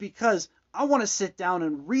was because I want to sit down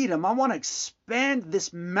and read them. I want to expand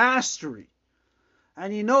this mastery.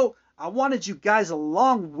 And you know, I wanted you guys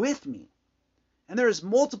along with me. And there's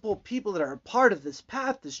multiple people that are a part of this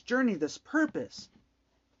path, this journey, this purpose.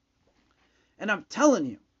 And I'm telling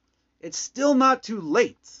you, it's still not too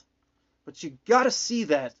late. But you got to see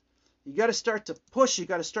that. You got to start to push. You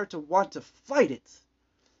got to start to want to fight it.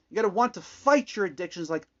 You got to want to fight your addictions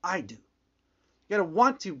like I do. You got to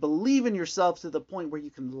want to believe in yourself to the point where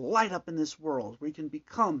you can light up in this world, where you can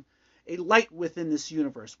become a light within this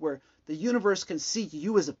universe, where the universe can see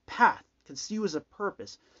you as a path, can see you as a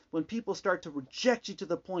purpose. When people start to reject you to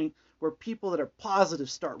the point where people that are positive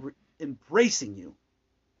start embracing you.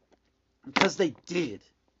 Because they did.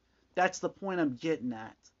 That's the point I'm getting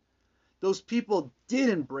at. Those people did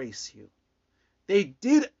embrace you. They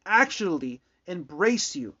did actually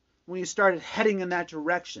embrace you when you started heading in that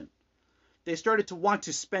direction. They started to want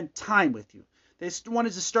to spend time with you. They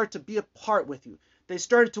wanted to start to be a part with you. They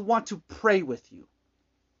started to want to pray with you.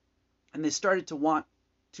 And they started to want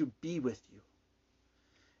to be with you.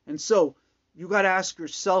 And so, you got to ask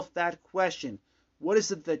yourself that question. What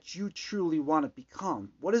is it that you truly want to become?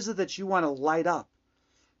 What is it that you want to light up?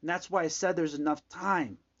 And that's why I said there's enough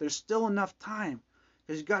time. There's still enough time.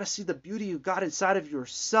 Because you got to see the beauty you got inside of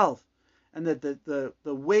yourself. And the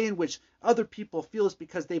way in which other people feel is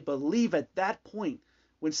because they believe at that point.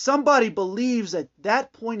 When somebody believes at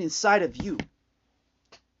that point inside of you,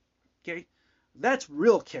 okay, That's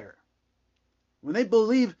real care. When they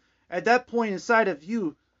believe at that point inside of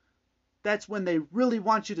you, that's when they really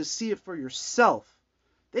want you to see it for yourself.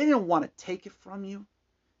 They didn't want to take it from you.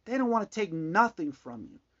 They don't want to take nothing from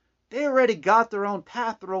you. They already got their own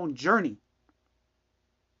path, their own journey.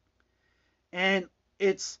 And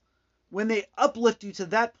it's when they uplift you to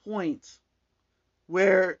that point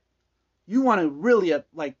where you want to really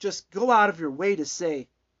just go out of your way to say,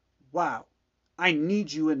 wow, I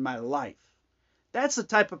need you in my life. That's the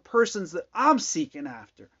type of persons that I'm seeking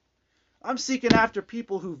after. I'm seeking after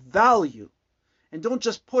people who value and don't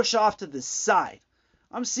just push off to the side.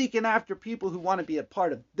 I'm seeking after people who want to be a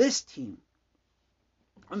part of this team.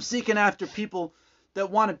 I'm seeking after people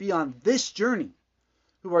that want to be on this journey,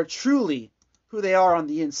 who are truly who they are on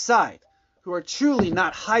the inside, who are truly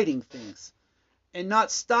not hiding things and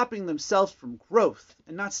not stopping themselves from growth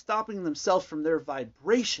and not stopping themselves from their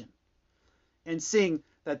vibration, and seeing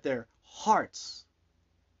that their hearts,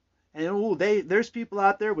 and there's people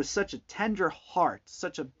out there with such a tender heart,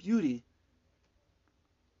 such a beauty,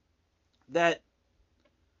 that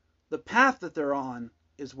the path that they're on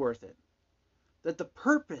is worth it. That the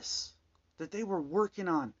purpose that they were working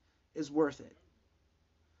on is worth it.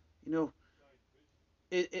 You know,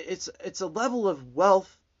 it's a level of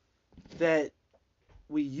wealth that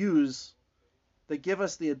we use that give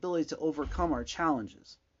us the ability to overcome our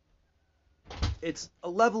challenges. It's a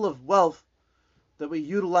level of wealth that we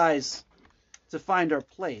utilize to find our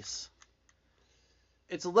place.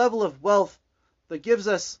 It's a level of wealth that gives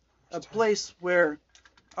us a place where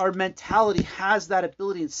our mentality has that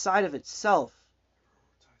ability inside of itself.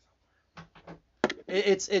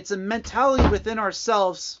 It's a mentality within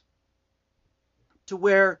ourselves to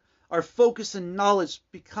where our focus and knowledge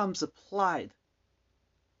becomes applied.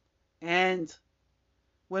 And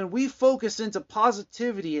when we focus into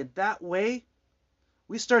positivity in that way,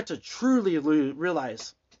 we start to truly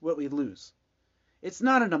realize what we lose. It's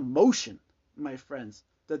not an emotion, my friends,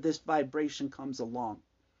 that this vibration comes along.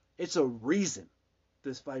 It's a reason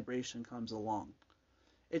this vibration comes along.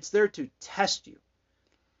 It's there to test you.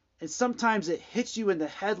 And sometimes it hits you in the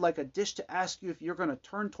head like a dish to ask you if you're going to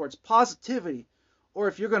turn towards positivity or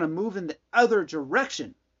if you're going to move in the other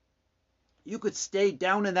direction. You could stay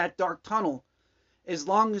down in that dark tunnel as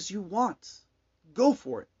long as you want. Go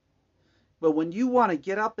for it. But when you want to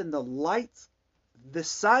get up in the light, the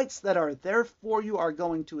sights that are there for you are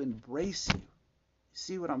going to embrace you. You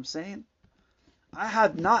see what I'm saying? I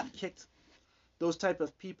have not kicked those type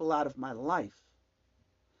of people out of my life.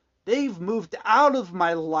 They've moved out of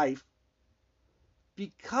my life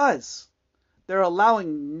because they're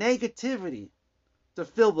allowing negativity to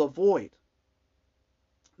fill the void.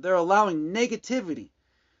 They're allowing negativity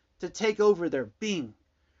to take over their being.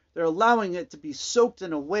 They're allowing it to be soaked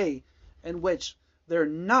in a way in which they're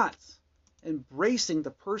not embracing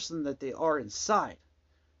the person that they are inside.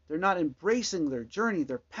 They're not embracing their journey,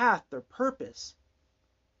 their path, their purpose.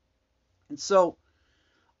 And so,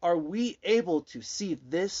 are we able to see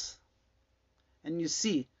this? And you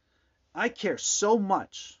see, I care so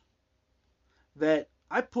much that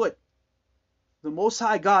I put the Most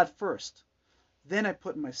High God first. Then I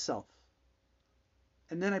put myself.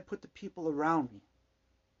 And then I put the people around me.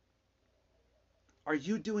 Are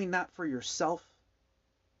you doing that for yourself?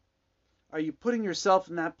 Are you putting yourself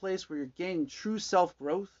in that place where you're gaining true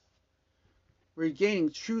self-growth? Where you're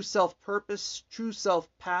gaining true self-purpose, true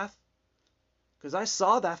self-path? Because I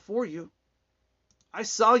saw that for you. I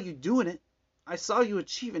saw you doing it. I saw you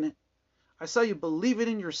achieving it. I saw you believing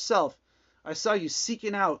in yourself. I saw you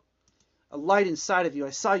seeking out a light inside of you.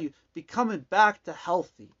 I saw you becoming back to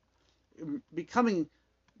healthy. Becoming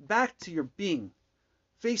back to your being.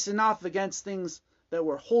 Facing off against things that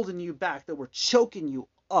were holding you back, that were choking you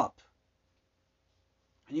up.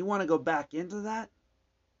 And you want to go back into that?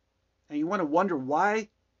 And you want to wonder why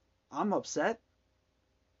I'm upset?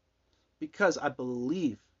 Because I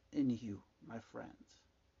believe in you, my friend.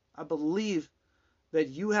 I believe that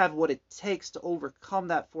you have what it takes to overcome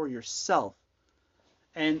that for yourself.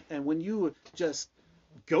 And when you just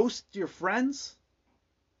ghost your friends,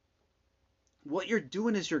 what you're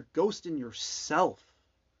doing is you're ghosting yourself.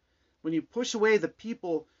 When you push away the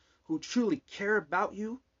people who truly care about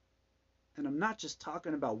you, and I'm not just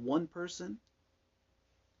talking about one person,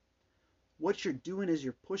 what you're doing is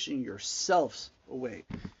you're pushing yourselves away.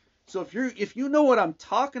 So if you know what I'm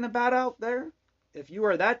talking about out there, if you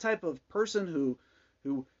are that type of person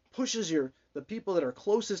who pushes the people that are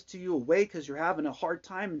closest to you away because you're having a hard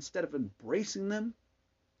time instead of embracing them,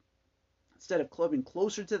 instead of clubbing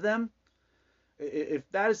closer to them, if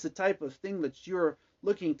that is the type of thing that you're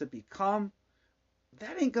looking to become,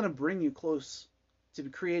 that ain't going to bring you close to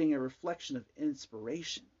creating a reflection of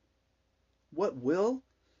inspiration. What will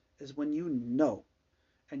is when you know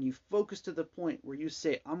and you focus to the point where you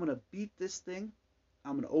say, I'm going to beat this thing.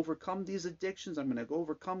 I'm going to overcome these addictions. I'm going to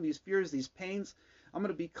overcome these fears, these pains. I'm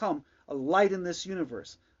going to become a light in this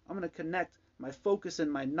universe. I'm going to connect my focus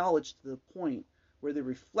and my knowledge to the point where the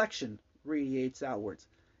reflection radiates outwards.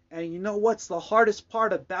 And you know what's the hardest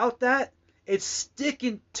part about that? It's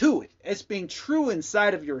sticking to it. It's being true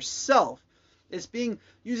inside of yourself. It's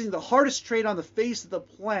using the hardest trait on the face of the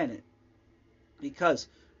planet. Because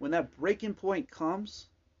when that breaking point comes,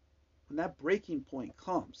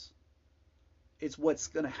 it's what's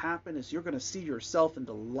going to happen is you're going to see yourself in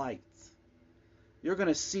the light. You're going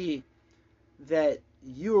to see that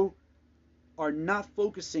you are not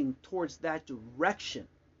focusing towards that direction,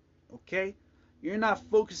 okay? You're not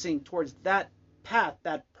focusing towards that path,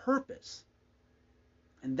 that purpose,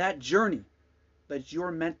 and that journey that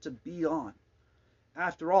you're meant to be on.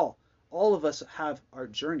 After all of us have our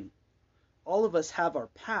journey. All of us have our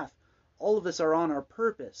path. All of us are on our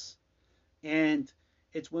purpose. And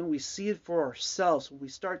it's when we see it for ourselves, when we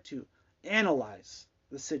start to analyze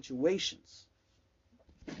the situations,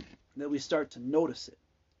 that we start to notice it.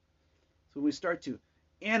 So when we start to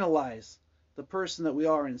analyze the person that we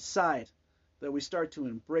are inside, that we start to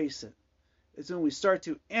embrace it. It's when we start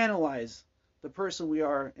to analyze the person we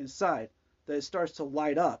are inside that it starts to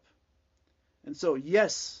light up. And so,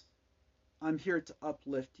 yes, I'm here to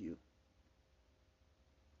uplift you.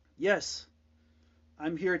 Yes,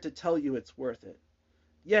 I'm here to tell you it's worth it.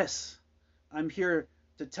 Yes, I'm here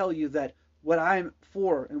to tell you that what I'm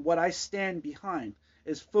for and what I stand behind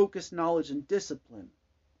is focus, knowledge, and discipline.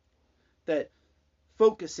 That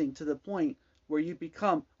focusing to the point where you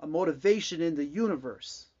become a motivation in the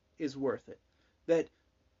universe is worth it. That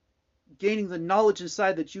gaining the knowledge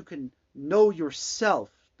inside that you can know yourself,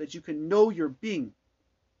 that you can know your being,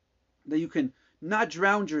 that you can not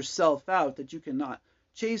drown yourself out, that you cannot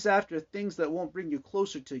chase after things that won't bring you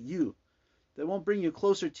closer to you, that won't bring you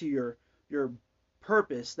closer to your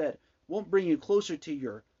purpose, that won't bring you closer to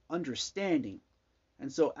your understanding.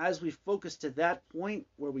 And so as we focus to that point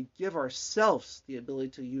where we give ourselves the ability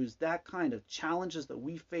to use that kind of challenges that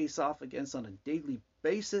we face off against on a daily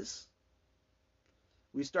basis,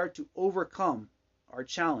 we start to overcome our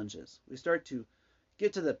challenges. We start to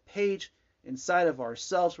get to the page inside of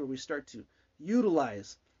ourselves where we start to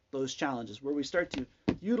utilize those challenges, where we start to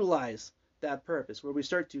utilize that purpose, where we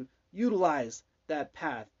start to utilize that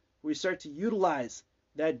path, where we start to utilize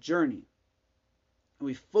that journey. And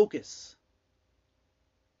we focus,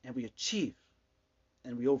 and we achieve,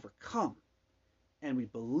 and we overcome, and we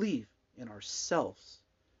believe in ourselves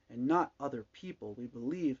and not other people. We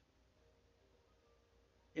believe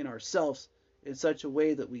in ourselves in such a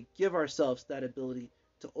way that we give ourselves that ability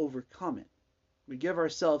to overcome it. We give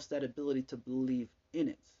ourselves that ability to believe in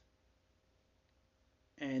it.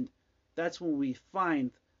 And that's when we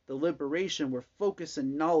find the liberation where focus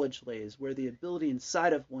and knowledge lays, where the ability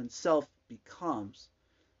inside of oneself becomes,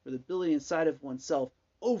 where the ability inside of oneself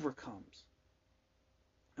overcomes.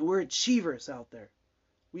 And we're achievers out there.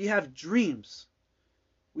 We have dreams.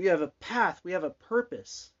 We have a path. We have a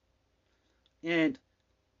purpose. And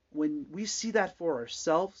when we see that for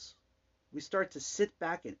ourselves, we start to sit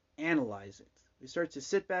back and analyze it. We start to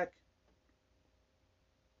sit back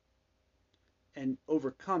and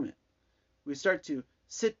overcome it. We start to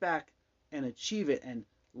sit back and achieve it and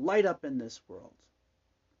light up in this world.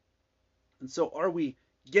 And so are we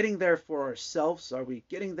getting there for ourselves? Are we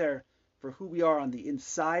getting there for who we are on the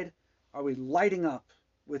inside? Are we lighting up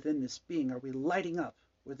within this being? Are we lighting up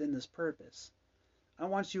within this purpose? I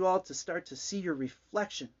want you all to start to see your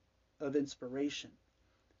reflection of inspiration.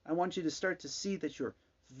 I want you to start to see that your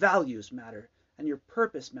values matter and your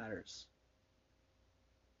purpose matters.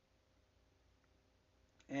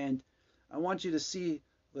 And I want you to see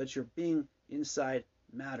that your being inside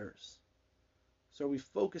matters. So are we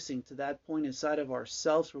focusing to that point inside of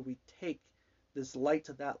ourselves where we take this light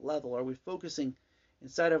to that level? Are we focusing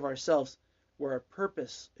inside of ourselves where our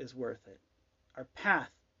purpose is worth it? Our path,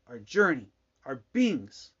 our journey, our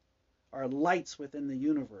beings, our lights within the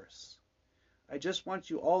universe. I just want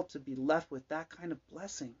you all to be left with that kind of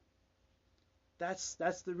blessing. That's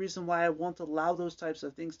the reason why I won't allow those types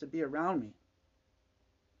of things to be around me.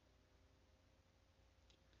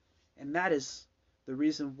 And that is the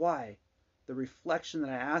reason why the reflection that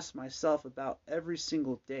I ask myself about every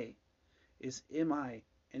single day is, am I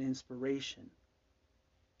an inspiration?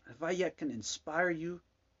 If I yet can inspire you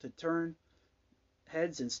to turn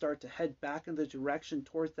heads and start to head back in the direction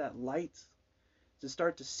towards that light, to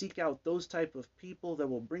start to seek out those type of people that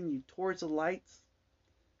will bring you towards the light,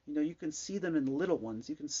 You can see them in the little ones.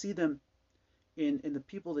 You can see them in the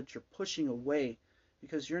people that you're pushing away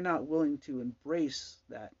because you're not willing to embrace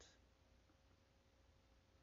that